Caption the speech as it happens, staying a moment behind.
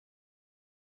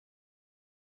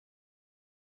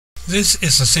This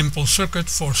is a simple circuit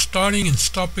for starting and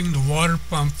stopping the water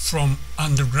pump from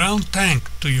underground tank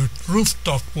to your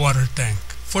rooftop water tank.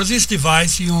 For this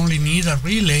device you only need a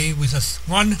relay with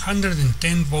a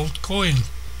 110 volt coil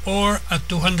or a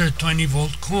 220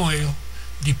 volt coil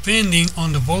depending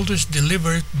on the voltage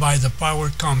delivered by the power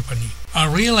company. A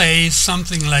relay is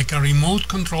something like a remote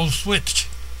control switch.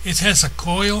 It has a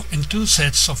coil and two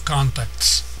sets of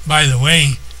contacts. By the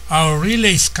way, our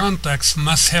relay's contacts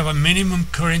must have a minimum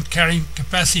current carrying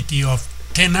capacity of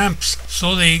 10 amps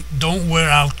so they don't wear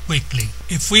out quickly.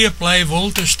 If we apply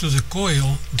voltage to the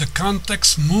coil, the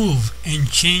contacts move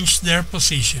and change their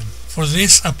position. For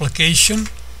this application,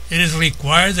 it is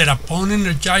required that upon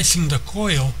energizing the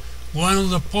coil, one of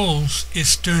the poles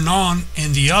is turned on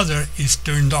and the other is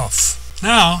turned off.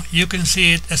 Now you can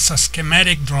see it as a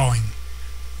schematic drawing.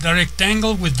 The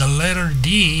rectangle with the letter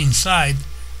D inside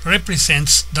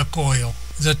represents the coil.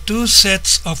 The two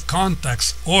sets of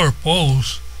contacts or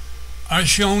poles are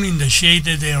shown in the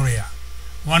shaded area.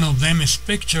 One of them is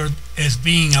pictured as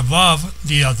being above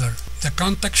the other. The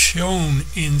contact shown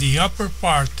in the upper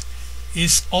part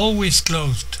is always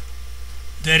closed,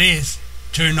 that is,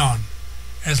 turned on,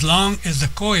 as long as the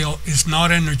coil is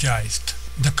not energized.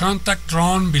 The contact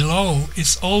drawn below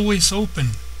is always open,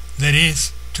 that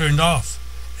is, turned off,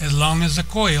 as long as the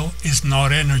coil is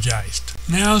not energized.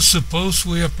 Now suppose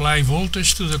we apply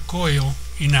voltage to the coil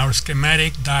in our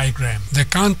schematic diagram. The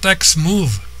contacts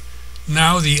move.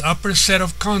 Now the upper set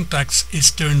of contacts is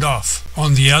turned off.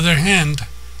 On the other hand,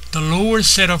 the lower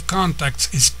set of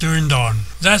contacts is turned on.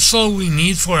 That's all we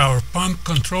need for our pump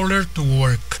controller to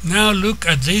work. Now look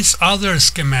at this other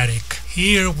schematic.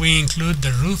 Here we include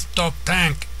the rooftop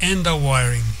tank and the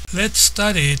wiring. Let's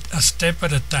study it a step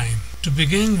at a time. To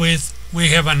begin with, we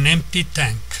have an empty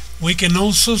tank. We can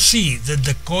also see that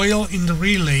the coil in the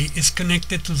relay is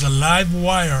connected to the live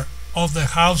wire of the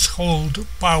household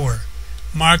power,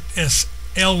 marked as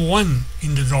L1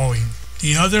 in the drawing.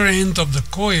 The other end of the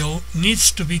coil needs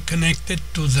to be connected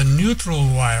to the neutral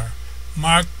wire,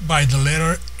 marked by the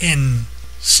letter N.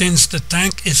 Since the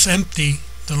tank is empty,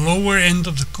 the lower end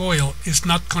of the coil is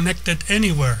not connected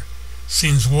anywhere,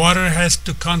 since water has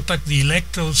to contact the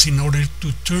electrodes in order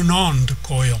to turn on the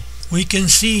coil. We can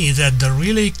see that the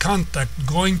relay contact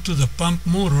going to the pump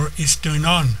motor is turned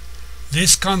on.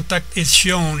 This contact is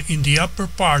shown in the upper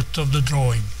part of the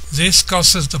drawing. This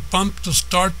causes the pump to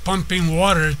start pumping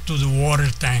water to the water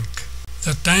tank.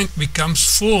 The tank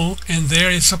becomes full and there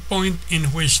is a point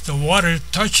in which the water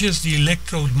touches the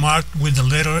electrode marked with the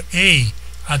letter A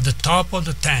at the top of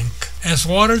the tank. As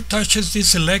water touches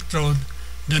this electrode,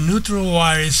 the neutral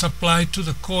wire is applied to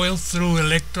the coil through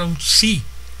electrode C,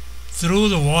 through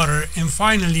the water, and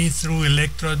finally through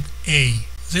electrode A.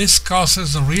 This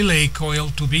causes the relay coil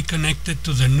to be connected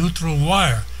to the neutral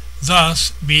wire,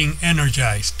 thus being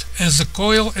energized. As the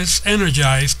coil is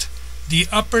energized, the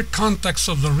upper contacts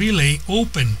of the relay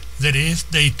open, that is,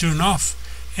 they turn off,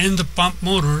 and the pump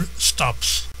motor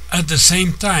stops. At the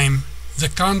same time, the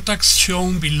contacts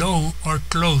shown below are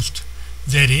closed,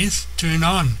 that is, turn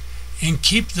on, and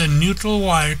keep the neutral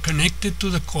wire connected to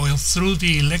the coil through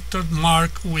the electrode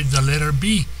marked with the letter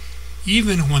B,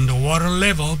 even when the water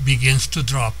level begins to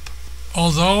drop.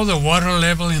 Although the water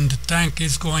level in the tank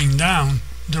is going down,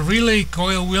 the relay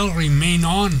coil will remain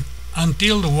on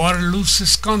until the water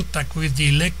loses contact with the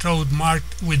electrode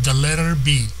marked with the letter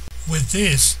B. With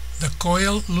this, the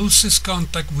coil loses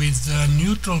contact with the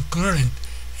neutral current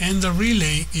and the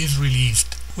relay is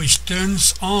released, which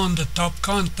turns on the top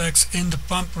contacts and the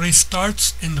pump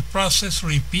restarts and the process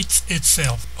repeats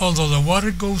itself. Although the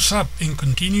water goes up and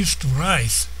continues to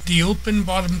rise, the open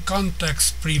bottom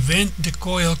contacts prevent the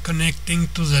coil connecting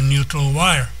to the neutral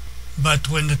wire. But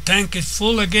when the tank is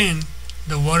full again,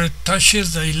 the water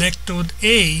touches the electrode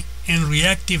A and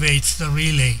reactivates the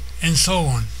relay, and so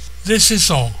on. This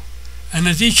is all. An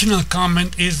additional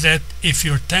comment is that if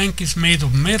your tank is made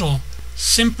of metal,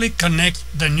 simply connect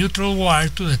the neutral wire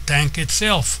to the tank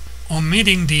itself,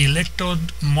 omitting the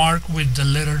electrode marked with the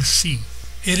letter C.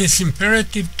 It is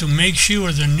imperative to make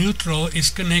sure the neutral is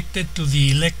connected to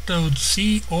the electrode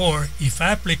C or, if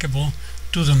applicable,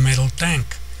 to the metal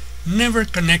tank. Never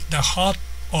connect the hot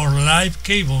or live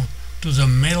cable to the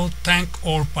metal tank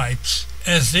or pipes,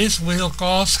 as this will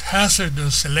cause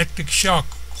hazardous electric shock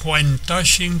when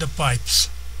touching the pipes.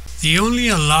 The only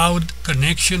allowed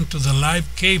connection to the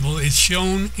live cable is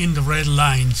shown in the red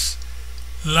lines.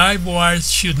 Live wires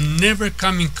should never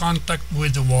come in contact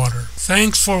with the water.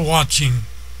 Thanks for watching.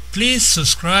 Please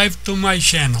subscribe to my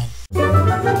channel.